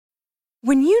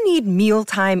When you need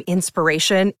mealtime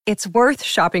inspiration, it's worth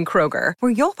shopping Kroger,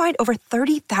 where you'll find over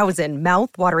 30,000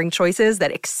 mouth-watering choices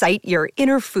that excite your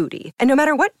inner foodie. And no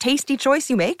matter what tasty choice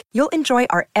you make, you'll enjoy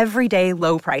our everyday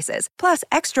low prices, plus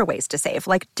extra ways to save,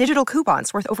 like digital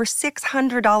coupons worth over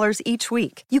 $600 each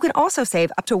week. You can also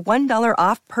save up to $1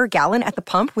 off per gallon at the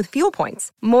pump with fuel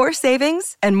points. More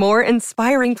savings and more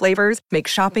inspiring flavors make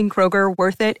shopping Kroger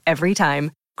worth it every time.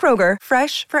 Kroger,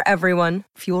 fresh for everyone.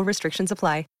 Fuel restrictions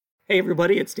apply. Hey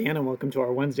everybody, it's Dan and welcome to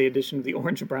our Wednesday edition of the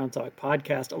Orange and Brown Talk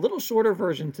podcast. A little shorter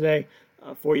version today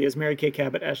for you as Mary Kay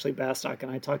Cabot, Ashley Bastock,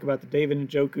 and I talk about the David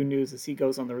Njoku news as he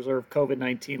goes on the reserve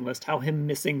COVID-19 list, how him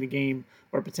missing the game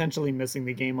or potentially missing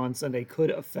the game on Sunday could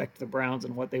affect the Browns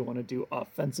and what they want to do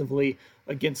offensively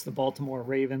against the Baltimore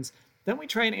Ravens. Then we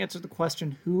try and answer the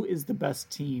question, who is the best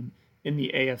team in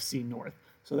the AFC North?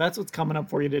 So that's what's coming up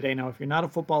for you today. Now, if you're not a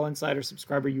Football Insider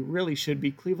subscriber, you really should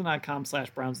be.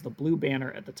 Cleveland.com/Browns, the blue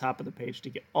banner at the top of the page to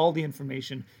get all the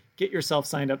information. Get yourself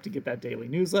signed up to get that daily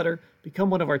newsletter, become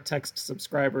one of our text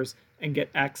subscribers, and get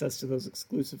access to those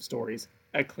exclusive stories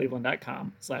at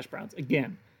Cleveland.com/Browns.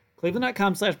 Again,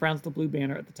 Cleveland.com/Browns, the blue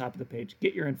banner at the top of the page.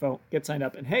 Get your info, get signed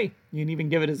up, and hey, you can even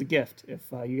give it as a gift if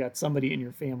you got somebody in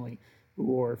your family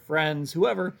or friends,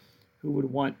 whoever, who would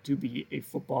want to be a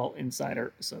Football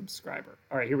Insider subscriber.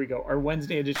 All right, here we go. Our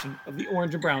Wednesday edition of the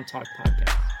Orange and Brown Talk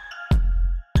podcast.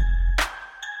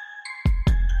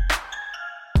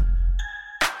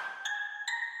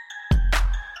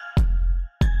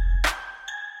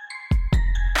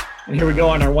 And here we go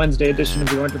on our Wednesday edition of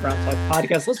the Orange and Brown Talk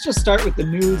podcast. Let's just start with the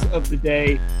news of the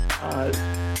day.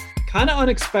 Kind of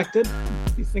unexpected.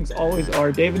 These things always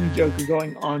are. David Njoku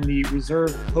going on the reserve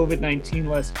COVID-19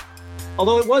 list.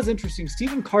 Although it was interesting,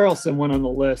 Stephen Carlson went on the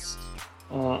list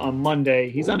on Monday.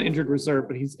 He's on injured reserve,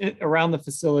 but he's around the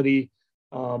facility.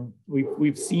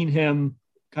 We've seen him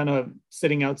kind of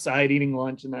sitting outside eating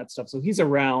lunch and that stuff. So he's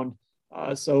around.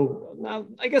 So now,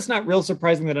 I guess not real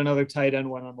surprising that another tight end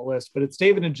went on the list, but it's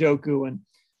David Njoku. And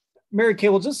Mary Kay,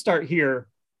 we'll just start here.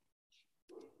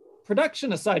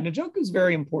 Production aside, Njoku is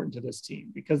very important to this team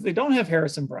because they don't have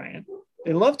Harrison Bryant.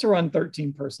 They love to run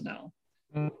 13 personnel.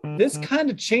 This kind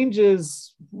of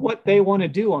changes what they want to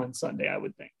do on Sunday, I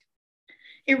would think.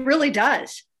 It really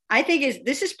does. I think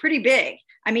this is pretty big.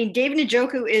 I mean, David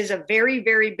Njoku is a very,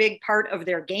 very big part of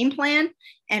their game plan.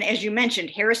 And as you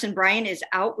mentioned, Harrison Bryant is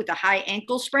out with a high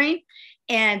ankle sprain.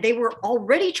 And they were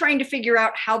already trying to figure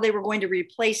out how they were going to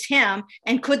replace him.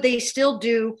 And could they still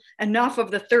do enough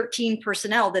of the 13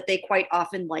 personnel that they quite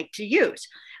often like to use?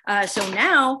 So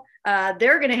now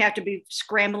they're going to have to be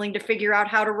scrambling to figure out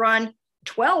how to run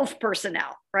 12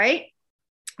 personnel, right?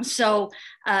 So,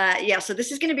 so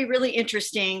this is going to be really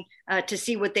interesting to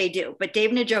see what they do. But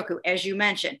David Njoku, as you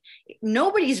mentioned,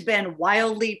 nobody's been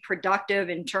wildly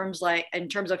productive in terms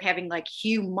of having like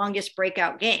humongous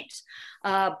breakout games.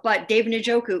 But David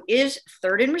Njoku is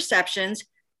third in receptions,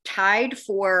 tied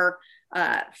for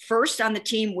first on the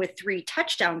team with 3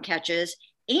 touchdown catches,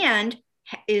 and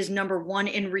is number 1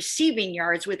 in receiving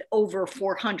yards with over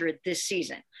 400 this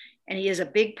season. And he is a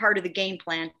big part of the game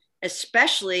plan,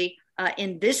 especially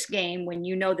in this game when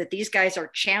you know that these guys are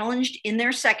challenged in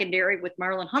their secondary with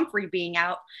Marlon Humphrey being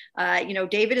out.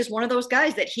 David is one of those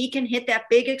guys that he can hit that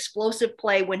big explosive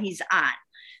play when he's on.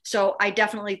 So I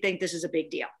definitely think this is a big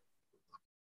deal.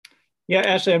 Yeah,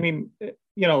 Ashley, I mean,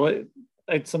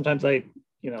 sometimes I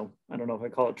don't know if I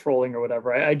call it trolling or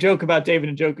whatever. I joke about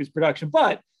David Njoku's production,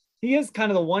 but he is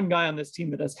kind of the one guy on this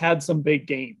team that has had some big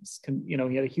games. He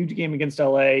had a huge game against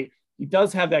LA. He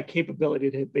does have that capability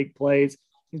to hit big plays.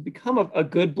 He's become a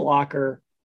good blocker.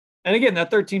 And again, that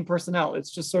 13 personnel,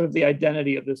 it's just sort of the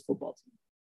identity of this football team.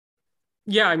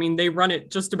 Yeah, I mean, they run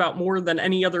it just about more than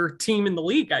any other team in the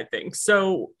league, I think.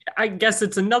 So I guess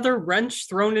it's another wrench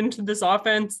thrown into this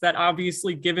offense that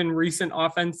obviously, given recent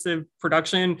offensive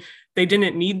production, they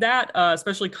didn't need that,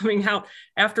 especially coming out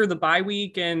after the bye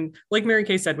week. And like Mary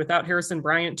Kay said, without Harrison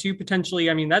Bryant too,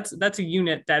 potentially, I mean, that's a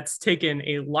unit that's taken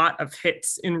a lot of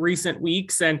hits in recent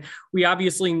weeks. And we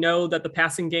obviously know that the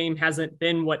passing game hasn't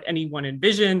been what anyone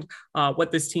envisioned,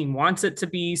 what this team wants it to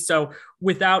be. So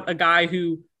without a guy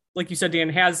who, like you said, Dan,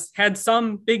 has had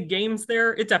some big games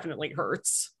there, it definitely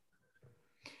hurts.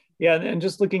 Yeah, and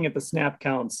just looking at the snap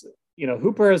counts,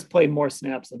 Hooper has played more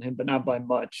snaps than him, but not by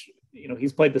much.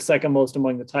 He's played the second most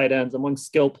among the tight ends, among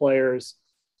skill players.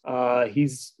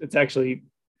 It's actually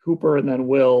Hooper and then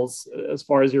Wills as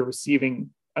far as your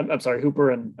receiving. I'm sorry,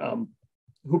 Hooper and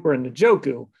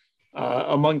Njoku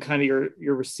among kind of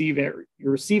your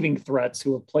receiving threats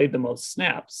who have played the most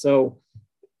snaps. So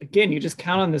again, you just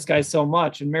count on this guy so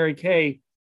much. And Mary Kay,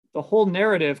 the whole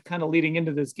narrative kind of leading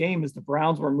into this game is the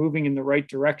Browns were moving in the right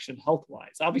direction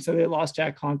health-wise. Obviously, they lost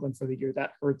Jack Conklin for the year.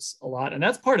 That hurts a lot. And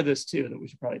that's part of this too, that we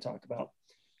should probably talk about.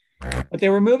 But they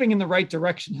were moving in the right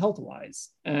direction health-wise.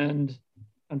 And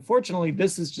unfortunately,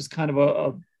 this is just kind of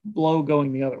a blow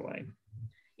going the other way.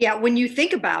 Yeah, when you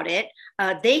think about it,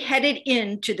 they headed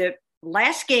into the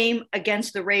last game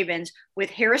against the Ravens with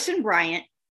Harrison Bryant,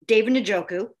 David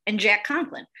Njoku, and Jack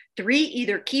Conklin, 3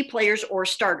 either key players or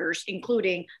starters,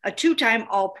 including a 2-time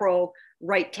All-Pro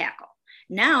right tackle.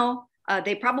 Now,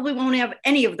 they probably won't have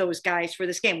any of those guys for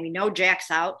this game. We know Jack's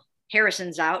out,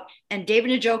 Harrison's out, and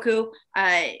David Njoku,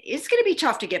 it's going to be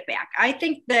tough to get back. I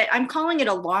think that I'm calling it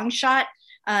a long shot.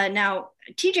 Now,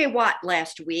 TJ Watt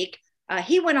last week,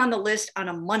 he went on the list on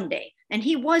a Monday, and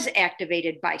he was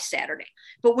activated by Saturday.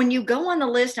 But when you go on the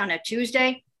list on a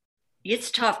Tuesday,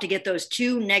 it's tough to get those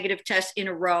 2 negative tests in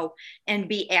a row and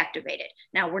be activated.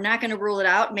 Now, we're not going to rule it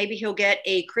out. Maybe he'll get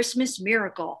a Christmas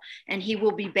miracle and he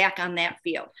will be back on that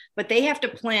field. But they have to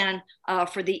plan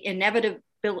for the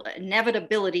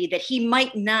inevitability that he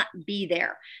might not be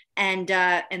there. And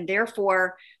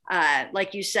therefore,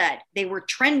 like you said, they were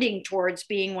trending towards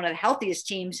being one of the healthiest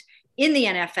teams in the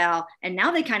NFL. And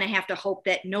now they kind of have to hope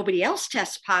that nobody else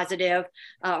tests positive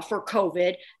for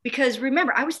COVID. Because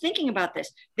remember, I was thinking about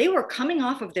this. They were coming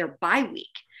off of their bye week.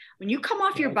 When you come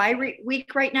off your bye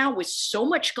week right now with so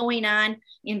much going on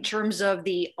in terms of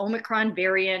the Omicron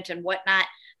variant and whatnot,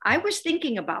 I was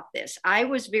thinking about this. I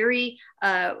was very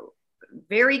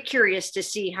curious to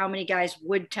see how many guys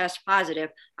would test positive.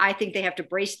 I think they have to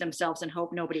brace themselves and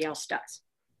hope nobody else does.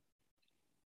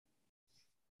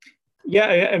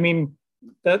 Yeah, I mean,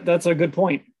 that's a good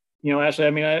point. You know, Ashley, I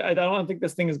mean, I don't think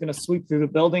this thing is going to sweep through the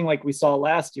building like we saw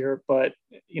last year. But,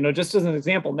 you know, just as an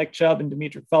example, Nick Chubb and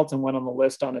Demetric Felton went on the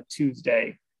list on a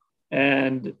Tuesday.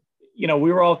 And, you know,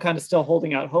 we were all kind of still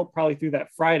holding out hope probably through that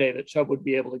Friday that Chubb would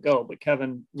be able to go. But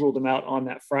Kevin ruled him out on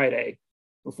that Friday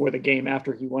before the game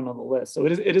after he went on the list. So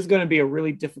it is going to be a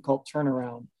really difficult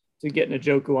turnaround to get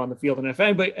Njoku on the field. And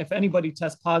if anybody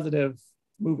tests positive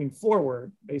moving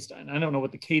forward, based on, I don't know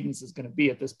what the cadence is going to be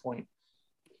at this point,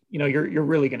 you know, you're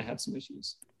really going to have some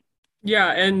issues.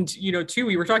 Yeah. And, you know, too,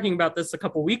 we were talking about this a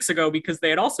couple of weeks ago because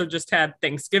they had also just had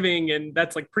Thanksgiving, and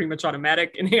that's like pretty much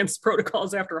automatic enhanced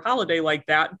protocols after a holiday like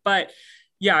that. But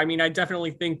yeah, I mean, I definitely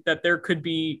think that there could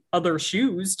be other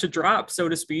shoes to drop, so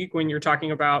to speak, when you're talking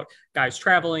about guys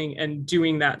traveling and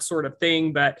doing that sort of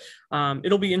thing. But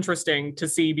it'll be interesting to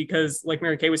see because, like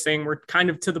Mary Kay was saying, we're kind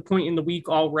of to the point in the week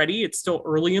already. It's still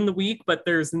early in the week, but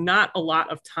there's not a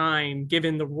lot of time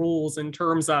given the rules in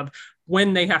terms of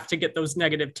when they have to get those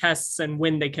negative tests and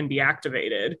when they can be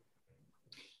activated.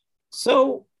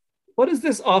 So what does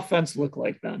this offense look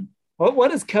like then?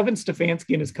 What is Kevin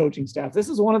Stefanski and his coaching staff? This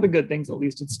is one of the good things, at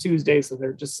least it's Tuesday. So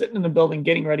they're just sitting in the building,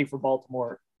 getting ready for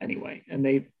Baltimore anyway. And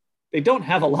they don't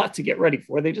have a lot to get ready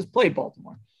for. They just played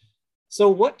Baltimore. So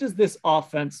what does this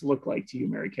offense look like to you,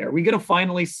 Mary Kay? Are we going to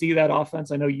finally see that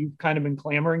offense? I know you've kind of been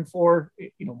clamoring for,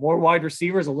 you know, more wide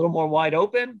receivers, a little more wide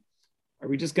open. Are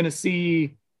we just going to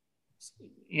see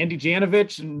Andy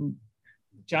Janovich and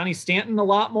Johnny Stanton a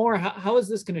lot more? How is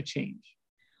this going to change?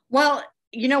 Well,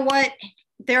 you know what?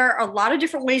 There are a lot of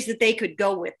different ways that they could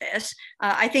go with this.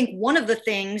 I think one of the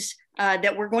things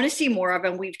that we're going to see more of,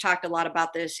 and we've talked a lot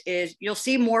about this, is you'll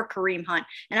see more Kareem Hunt.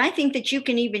 And I think that you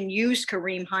can even use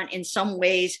Kareem Hunt in some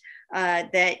ways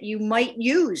that you might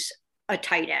use a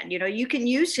tight end. You know, you can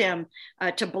use him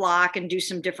to block and do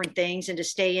some different things and to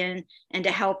stay in and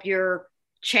to help your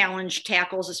challenge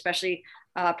tackles, especially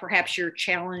perhaps your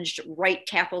challenged right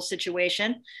tackle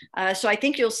situation. So I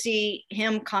think you'll see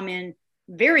him come in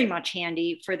very much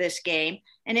handy for this game.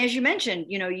 And as you mentioned,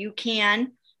 you know, you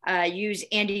can use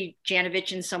Andy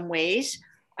Janovich in some ways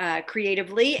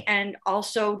creatively, and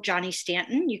also Johnny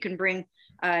Stanton. You can bring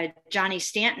Johnny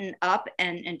Stanton up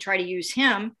and try to use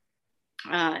him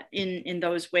in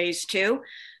those ways too.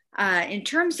 In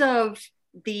terms of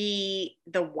the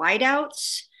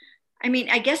wideouts, I mean,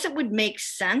 I guess it would make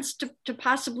sense to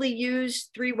possibly use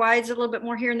 3 wides a little bit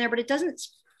more here and there, but it doesn't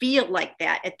feel like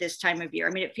that at this time of year. I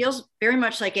mean, it feels very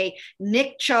much like a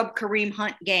Nick Chubb, Kareem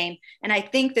Hunt game. And I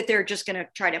think that they're just going to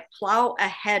try to plow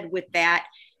ahead with that,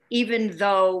 even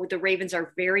though the Ravens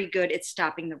are very good at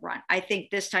stopping the run. I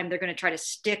think this time they're going to try to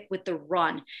stick with the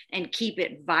run and keep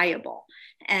it viable.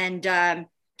 And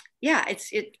yeah,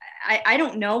 I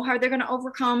don't know how they're going to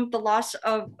overcome the loss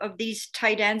of these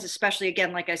tight ends, especially,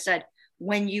 again, like I said,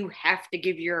 when you have to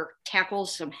give your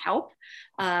tackles some help.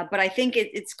 But I think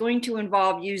it's going to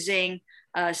involve using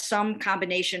some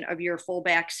combination of your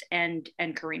fullbacks and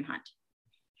Kareem Hunt.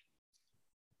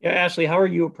 Yeah, Ashley, how are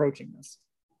you approaching this?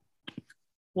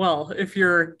 Well, if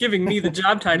you're giving me the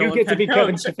job title, you get to be coach,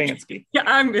 Kevin Stefanski. Yeah,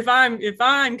 if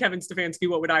I'm Kevin Stefanski,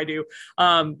 what would I do?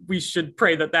 We should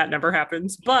pray that never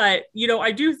happens. But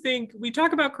I do think we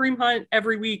talk about Kareem Hunt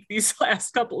every week these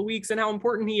last couple of weeks and how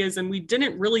important he is, and we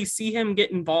didn't really see him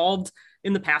get involved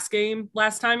in the pass game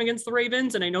last time against the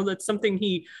Ravens. And I know that's something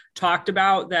he talked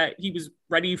about, that he was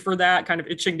ready for that, kind of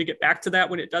itching to get back to that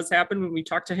when it does happen, when we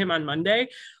talked to him on Monday.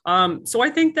 So I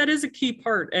think that is a key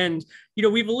part. And,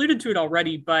 we've alluded to it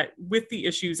already, but with the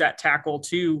issues at tackle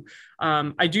too,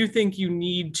 I do think you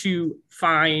need to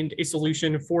find a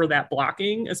solution for that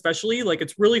blocking, especially like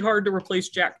it's really hard to replace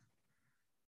Jack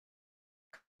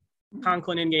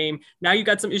Conklin in game. Now you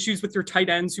got some issues with your tight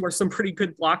ends, who are some pretty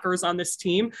good blockers on this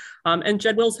team. And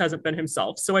Jed Wills hasn't been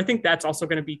himself. So I think that's also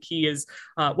going to be key, is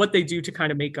what they do to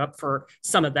kind of make up for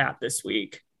some of that this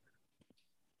week.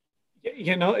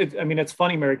 It's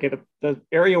funny, Mary Kay, the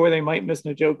area where they might miss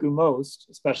Njoku most,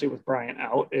 especially with Bryant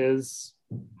out, is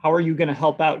how are you going to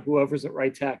help out whoever's at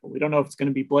right tackle? We don't know if it's going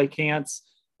to be Blake Hance,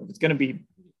 if it's going to be,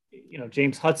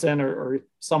 James Hudson or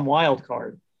some wild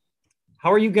card.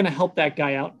 How are you going to help that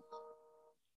guy out?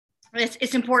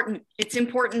 It's important. It's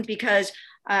important because,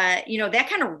 that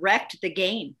kind of wrecked the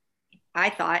game, I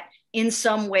thought, in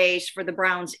some ways for the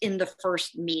Browns in the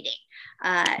first meeting.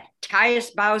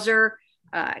 Tyus Bowser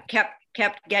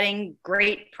kept getting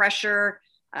great pressure.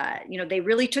 They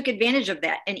really took advantage of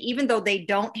that. And even though they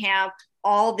don't have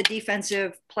all the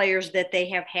defensive players that they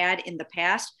have had in the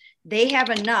past, they have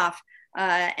enough.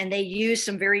 And they used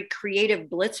some very creative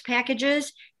blitz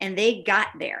packages, and they got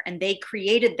there and they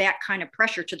created that kind of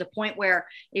pressure to the point where,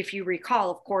 if you recall,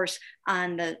 of course,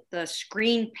 on the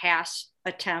screen pass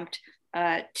attempt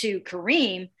to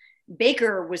Kareem,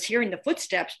 Baker was hearing the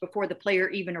footsteps before the player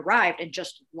even arrived and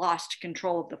just lost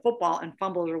control of the football and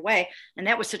fumbled it away. And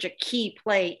that was such a key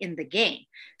play in the game.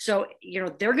 So,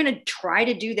 they're going to try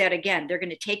to do that again. They're going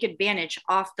to take advantage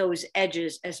off those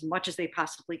edges as much as they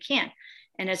possibly can.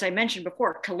 And as I mentioned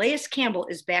before, Calais Campbell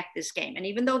is back this game. And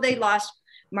even though they lost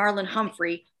Marlon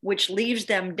Humphrey, which leaves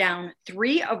them down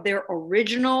 3 of their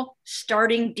original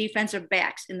starting defensive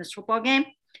backs in this football game,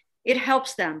 it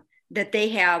helps them that they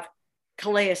have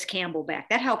Calais Campbell back.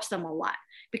 That helps them a lot,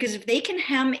 because if they can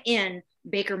hem in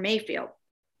Baker Mayfield,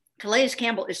 Calais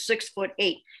Campbell is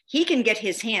 6'8". He can get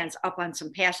his hands up on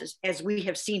some passes, as we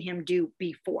have seen him do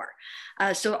before.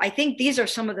 So I think these are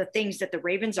some of the things that the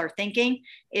Ravens are thinking,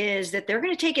 is that they're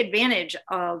going to take advantage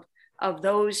of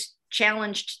those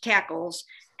challenged tackles.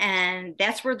 And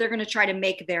that's where they're going to try to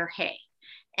make their hay.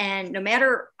 And no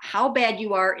matter how bad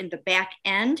you are in the back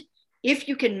end, if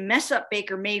you can mess up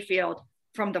Baker Mayfield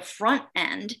from the front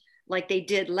end, like they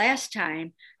did last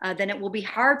time, then it will be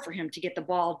hard for him to get the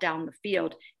ball down the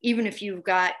field, even if you've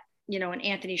got, an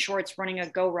Anthony Schwartz running a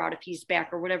go route if he's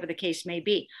back, or whatever the case may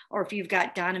be, or if you've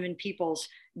got Donovan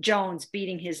Peoples-Jones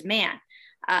beating his man.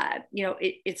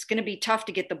 It's going to be tough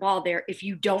to get the ball there if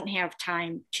you don't have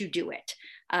time to do it.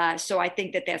 So I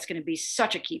think that that's going to be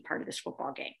such a key part of this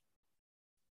football game.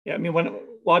 Yeah, when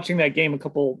watching that game a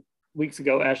couple weeks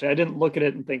ago, Ashley, I didn't look at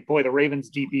it and think, boy, the Ravens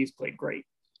DBs played great.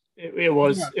 It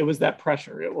was that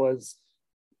pressure. It was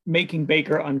making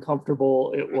Baker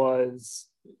uncomfortable. It was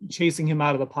chasing him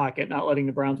out of the pocket, not letting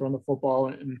the Browns run the football.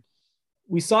 And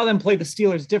we saw them play the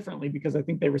Steelers differently, because I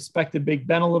think they respected Big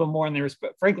Ben a little more, and they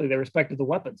respected the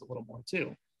weapons a little more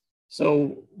too.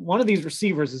 So one of these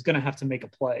receivers is going to have to make a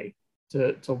play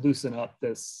to loosen up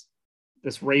this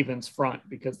Ravens front,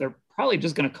 because they're probably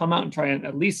just going to come out and try and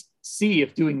at least see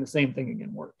if doing the same thing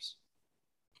again works.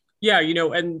 Yeah,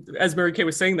 and as Mary Kay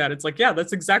was saying that, it's like, yeah,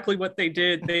 that's exactly what they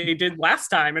did. They did last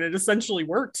time, and it essentially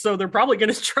worked. So they're probably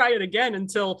going to try it again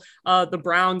until the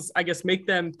Browns, I guess, make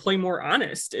them play more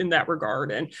honest in that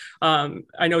regard. And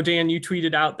I know, Dan, you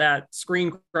tweeted out that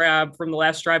screen grab from the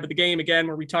last drive of the game again,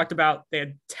 where we talked about they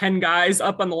had 10 guys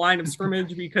up on the line of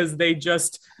scrimmage because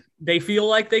they feel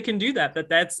like they can do that.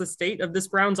 That's the state of this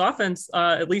Browns offense,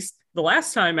 at least the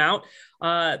last time out,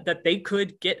 that they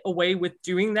could get away with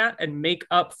doing that and make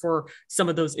up for some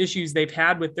of those issues they've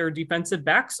had with their defensive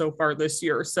backs so far this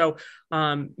year. So,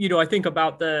 I think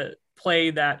about the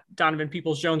play that Donovan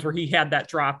Peoples-Jones, where he had that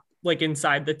drop like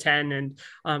inside the 10. And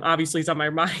obviously it's on my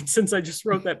mind since I just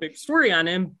wrote that big story on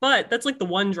him, but that's like the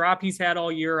one drop he's had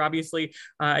all year. Obviously,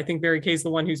 I think Barry Kay's the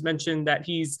one who's mentioned that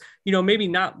he's, maybe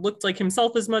not looked like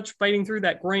himself as much fighting through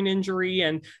that groin injury.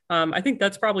 And I think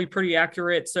that's probably pretty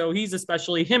accurate. So he's,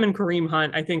 especially him and Kareem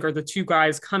Hunt, I think are the two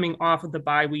guys coming off of the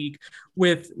bye week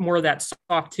with more of that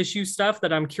soft tissue stuff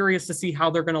that I'm curious to see how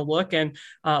they're going to look, and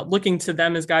looking to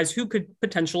them as guys who could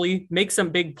potentially make some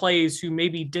big plays, who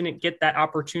maybe didn't get that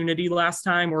opportunity last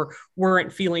time or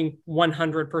weren't feeling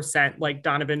 100% like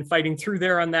Donovan fighting through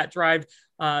there on that drive.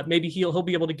 Maybe he'll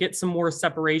be able to get some more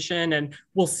separation, and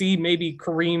we'll see maybe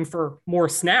Kareem for more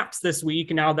snaps this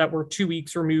week now that we're 2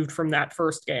 weeks removed from that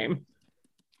first game.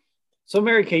 So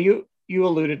Mary Kay, you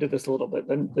alluded to this a little bit,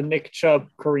 the Nick Chubb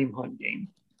Kareem Hunt game.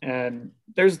 And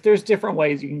there's different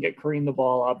ways you can get Kareem the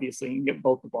ball. Obviously, you can get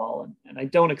both the ball. And I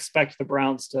don't expect the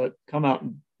Browns to come out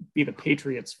and be the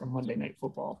Patriots from Monday Night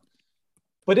Football.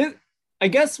 But I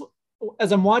guess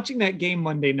as I'm watching that game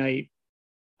Monday night,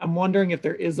 I'm wondering if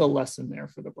there is a lesson there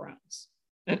for the Browns.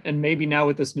 And maybe now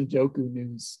with this Njoku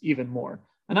news, even more.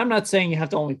 And I'm not saying you have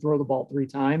to only throw the ball 3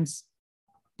 times,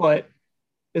 but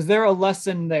is there a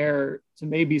lesson there to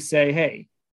maybe say, hey,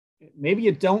 maybe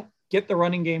you don't get the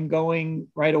running game going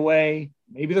right away.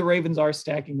 Maybe the Ravens are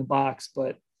stacking the box,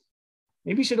 but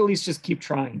maybe you should at least just keep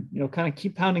trying, kind of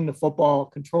keep pounding the football,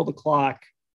 control the clock,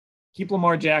 keep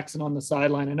Lamar Jackson on the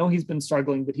sideline. I know he's been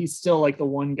struggling, but he's still like the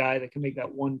one guy that can make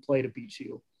that one play to beat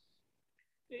you.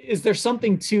 Is there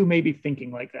something to maybe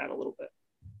thinking like that a little bit?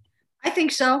 I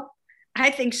think so.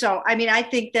 I mean, I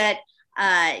think that,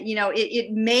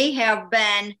 it may have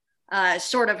been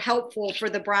sort of helpful for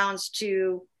the Browns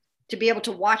to be able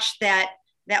to watch that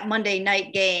Monday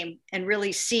night game and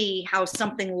really see how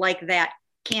something like that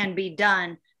can be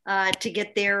done to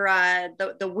get their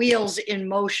the wheels in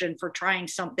motion for trying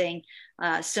something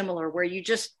similar, where you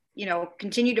just,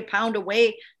 continue to pound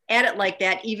away at it like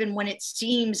that, even when it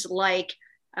seems like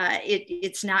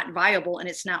it's not viable and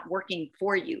it's not working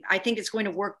for you. I think it's going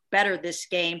to work better this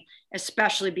game,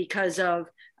 especially because of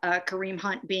Kareem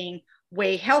Hunt being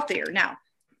way healthier. Now,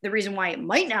 the reason why it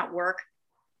might not work,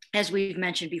 as we've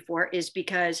mentioned before, is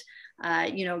because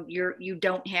you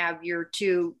don't have your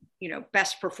 2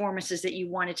 best performances that you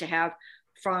wanted to have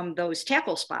from those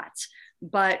tackle spots.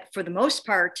 But for the most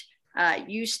part,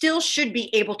 you still should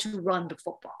be able to run the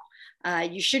football.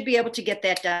 You should be able to get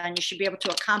that done. You should be able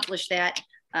to accomplish that,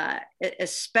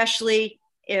 especially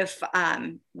if,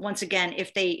 once again,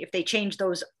 if they change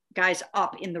those guys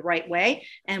up in the right way.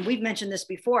 And we've mentioned this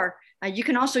before. You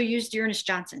can also use D'Ernest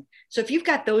Johnson. So if you've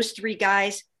got those 3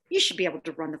 guys, you should be able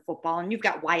to run the football. And you've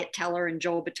got Wyatt Teller and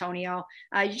Joel Bitonio.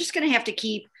 You're just going to have to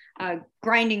keep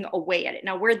grinding away at it.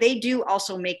 Now, where they do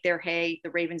also make their hay,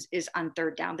 the Ravens, is on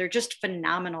 3rd down. They're just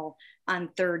phenomenal on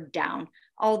 3rd down.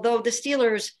 Although the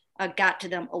Steelers got to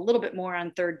them a little bit more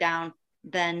on 3rd down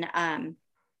than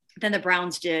the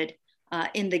Browns did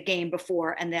in the game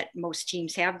before, and that most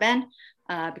teams have been,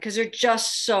 because they're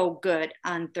just so good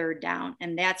on 3rd down.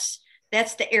 And that's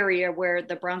the area where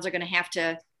the Browns are going to have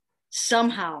to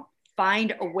somehow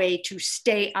find a way to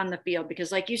stay on the field, because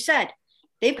like you said,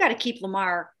 they've got to keep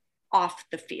Lamar off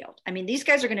the field. I mean, these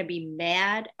guys are going to be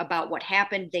mad about what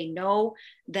happened. They know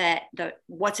that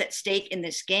what's at stake in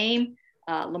this game.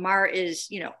 Lamar is,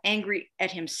 angry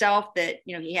at himself that,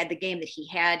 he had the game that he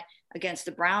had against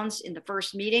the Browns in the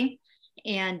first meeting.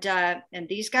 And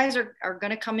these guys are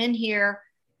going to come in here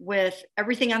with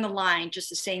everything on the line, just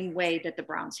the same way that the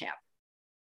Browns have.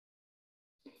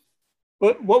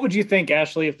 But what would you think,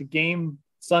 Ashley, if the game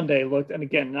Sunday looked, and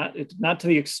again, not to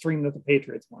the extreme that the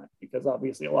Patriots went, because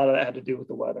obviously a lot of that had to do with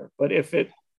the weather, but if it,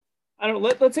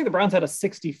 let's say the Browns had a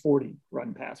 60-40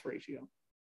 run pass ratio.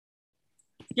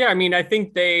 Yeah, I mean, I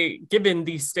think given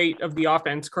the state of the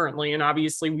offense currently, and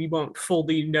obviously we won't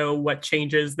fully know what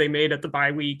changes they made at the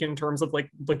bye week in terms of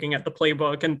like looking at the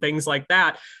playbook and things like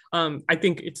that. I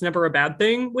think it's never a bad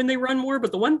thing when they run more,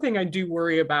 but the one thing I do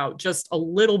worry about just a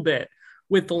little bit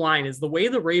with the line is the way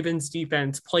the Ravens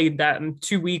defense played them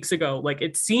 2 weeks ago. Like,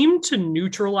 it seemed to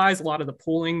neutralize a lot of the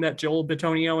pulling that Joel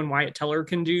Bitonio and Wyatt Teller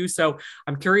can do. So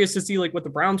I'm curious to see like what the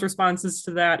Browns' response is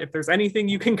to that. If there's anything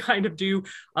you can kind of do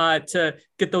to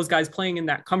get those guys playing in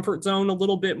that comfort zone a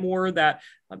little bit more, that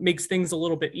makes things a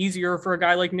little bit easier for a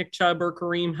guy like Nick Chubb or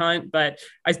Kareem Hunt. But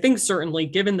I think certainly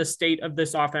given the state of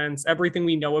this offense, everything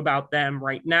we know about them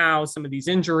right now, some of these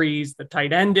injuries, the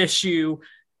tight end issue,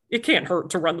 it can't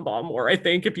hurt to run the ball more, I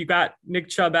think, if you got Nick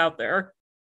Chubb out there.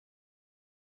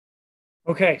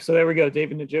 Okay, so there we go.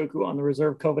 David Njoku on the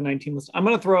reserve COVID-19 list. I'm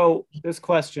going to throw this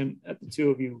question at the two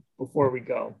of you before we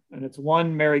go. And it's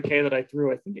one, Mary Kay, that I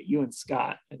threw, I think, at you and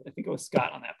Scott. I think it was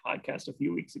Scott on that podcast a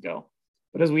few weeks ago.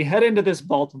 But as we head into this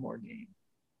Baltimore game,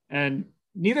 and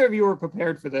neither of you were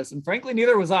prepared for this, and frankly,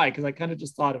 neither was I, because I kind of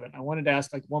just thought of it. I wanted to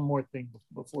ask like one more thing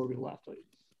before we left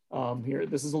here.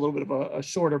 This is a little bit of a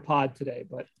shorter pod today,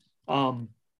 but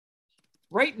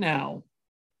right now,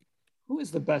 who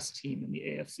is the best team in the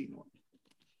AFC North?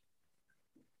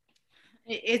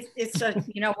 It's a,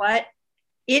 you know what?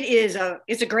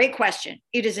 It's a great question.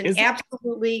 It is an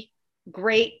absolutely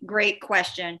great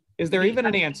question. Is there even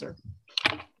an answer?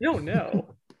 I don't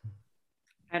know.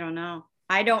 I don't know.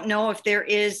 I don't know if there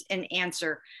is an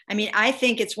answer. I mean, I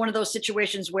think it's one of those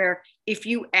situations where if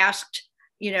you asked,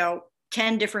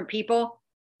 10 different people,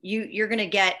 you're going to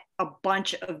get a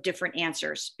bunch of different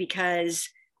answers because,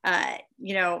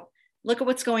 look at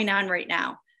what's going on right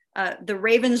now. The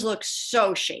Ravens look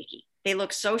so shaky. They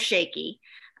look so shaky.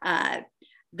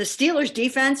 The Steelers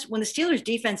defense, when the Steelers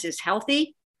defense is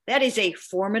healthy, that is a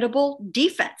formidable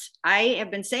defense. I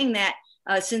have been saying that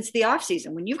since the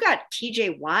offseason. When you've got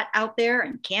TJ Watt out there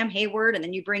and Cam Hayward, and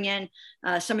then you bring in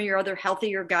some of your other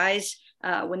healthier guys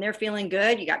when they're feeling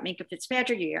good, you got Minkah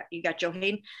Fitzpatrick, you got Joe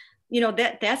Hayden,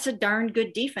 that's a darn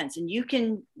good defense. And you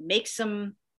can make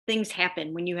some things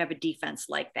happen when you have a defense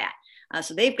like that.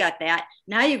 So they've got that.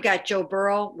 Now you've got Joe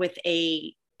Burrow with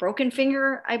a broken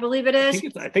finger, I believe it is.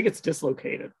 I think it's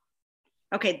dislocated.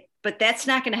 Okay, but that's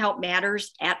not going to help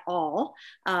matters at all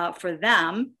for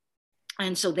them.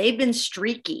 And so they've been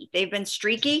streaky.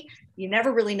 You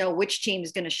never really know which team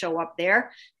is going to show up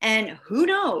there. And who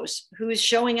knows who is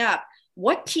showing up.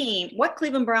 What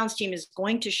Cleveland Browns team is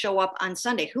going to show up on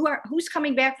Sunday? Who's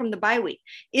coming back from the bye week?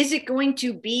 Is it going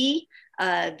to be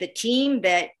the team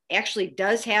that actually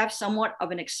does have somewhat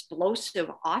of an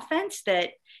explosive offense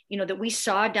that we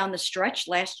saw down the stretch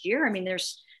last year? I mean,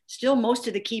 there's still most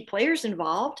of the key players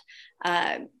involved.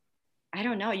 I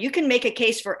don't know. You can make a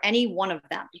case for any one of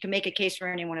them.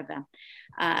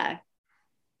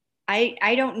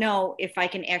 I don't know if I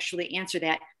can actually answer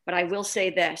that, but I will say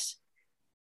this.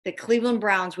 The Cleveland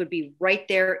Browns would be right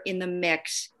there in the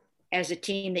mix as a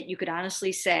team that you could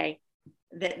honestly say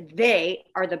that they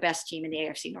are the best team in the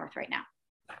AFC North right now.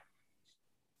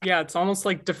 Yeah, it's almost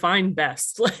like define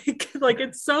best. Like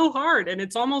it's so hard. And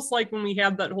it's almost like when we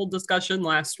had that whole discussion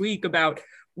last week about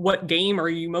what game are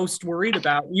you most worried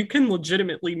about? You can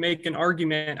legitimately make an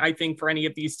argument, I think, for any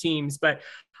of these teams. But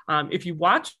if you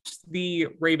watched the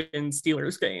Ravens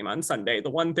Steelers game on Sunday, the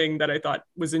one thing that I thought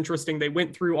was interesting, they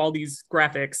went through all these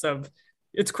graphics of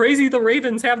it's crazy the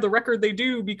Ravens have the record they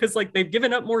do because like they've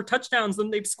given up more touchdowns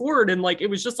than they've scored. And like it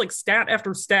was just like stat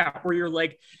after stat where you're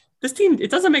like, this team,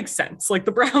 it doesn't make sense. Like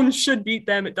the Browns should beat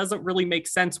them. It doesn't really make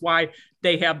sense why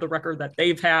they have the record that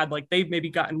they've had. Like they've maybe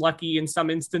gotten lucky in some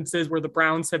instances where the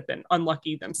Browns have been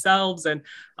unlucky themselves. And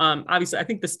obviously, I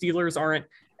think the Steelers aren't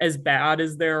as bad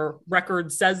as their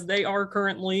record says they are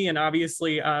currently. And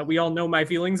obviously, we all know my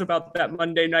feelings about that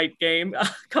Monday night game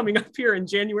coming up here in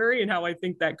January and how I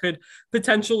think that could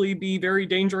potentially be very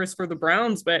dangerous for the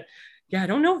Browns. But yeah, I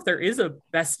don't know if there is a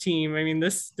best team. I mean,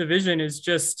 this division is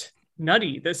just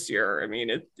nutty this year. I mean,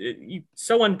 it's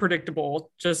so unpredictable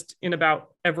just in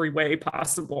about every way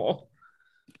possible.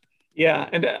 Yeah.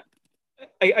 And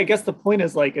I guess the point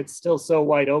is like, it's still so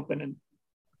wide open. And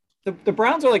the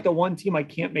Browns are like the one team I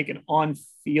can't make an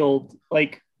on-field,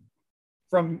 like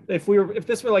if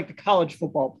this were like the college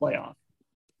football playoff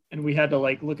and we had to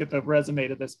like look at the resume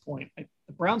to this point,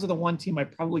 the Browns are the one team I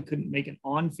probably couldn't make an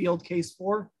on-field case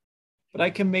for, but I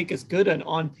can make as good an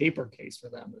on-paper case for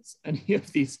them as any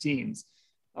of these teams.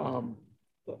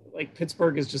 Like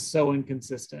Pittsburgh is just so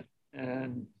inconsistent,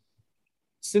 and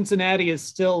Cincinnati is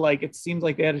still like, it seems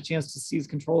like they had a chance to seize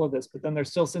control of this, but then they're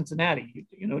still Cincinnati.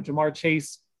 Jamar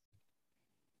Chase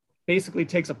basically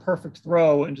takes a perfect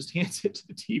throw and just hands it to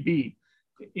the TV,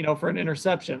 for an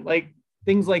interception. Like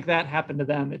things like that happen to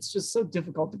them. It's just so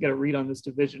difficult to get a read on this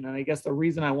division. And I guess the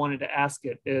reason I wanted to ask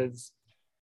it is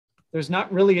there's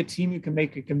not really a team you can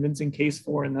make a convincing case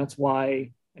for. And that's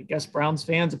why I guess Browns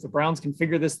fans, if the Browns can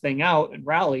figure this thing out and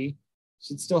rally,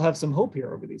 should still have some hope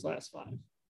here over these last 5.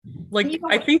 Like,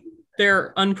 I think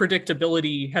their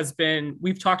unpredictability has been,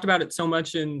 we've talked about it so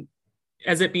much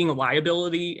as it being a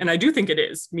liability. And I do think it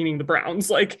is, meaning the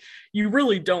Browns, like you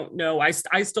really don't know. I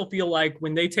still feel like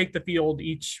when they take the field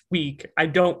each week, I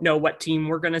don't know what team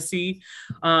we're going to see.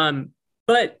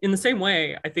 But in the same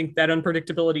way, I think that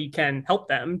unpredictability can help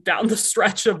them down the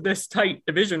stretch of this tight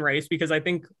division race, because I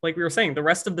think, like we were saying, the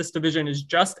rest of this division is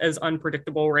just as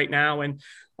unpredictable right now. And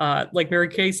like Mary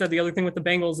Kay said, the other thing with the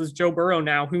Bengals is Joe Burrow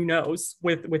now, who knows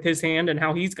with his hand and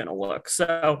how he's going to look.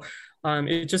 So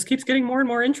it just keeps getting more and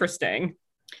more interesting.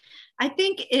 I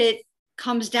think it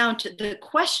comes down to, the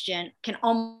question can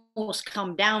almost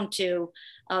come down to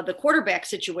the quarterback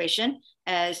situation,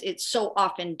 as it so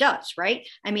often does, right?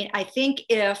 I mean, I think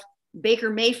if Baker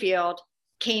Mayfield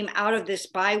came out of this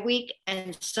bye week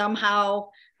and somehow,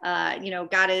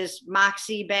 got his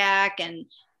moxie back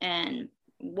and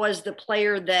was the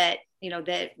player that,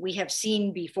 that we have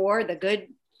seen before, the good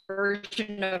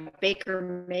version of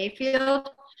Baker Mayfield,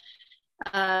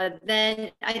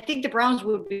 then I think the Browns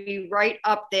would be right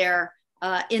up there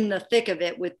in the thick of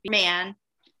it with man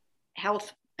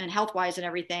health-wise and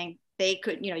everything. They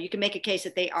could, you can make a case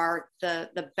that they are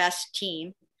the best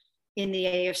team in the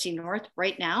AFC North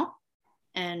right now.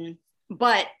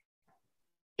 But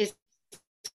it's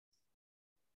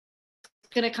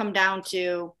going to come down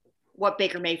to what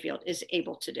Baker Mayfield is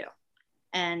able to do.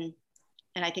 And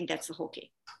I think that's the whole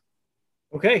key.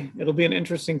 Okay. It'll be an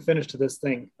interesting finish to this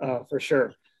thing for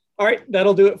sure. All right.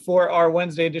 That'll do it for our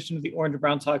Wednesday edition of the Orange and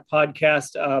Brown Talk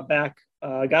podcast.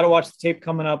 Got to watch the tape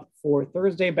coming up for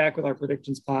Thursday, back with our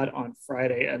predictions pod on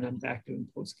Friday, and then back doing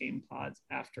post-game pods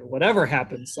after whatever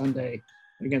happens Sunday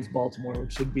against Baltimore,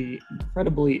 which should be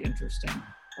incredibly interesting.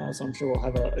 So I'm sure we'll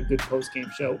have a good post-game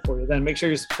show for you then. Make sure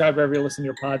you subscribe wherever you listen to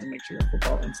your pods, and make sure you're a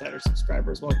Football Insider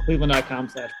subscriber as well.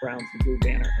 Cleveland.com/Browns, the blue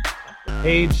banner at the top of the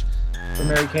page. For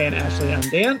Mary Kay and Ashley, I'm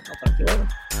Dan. I'll talk to you later.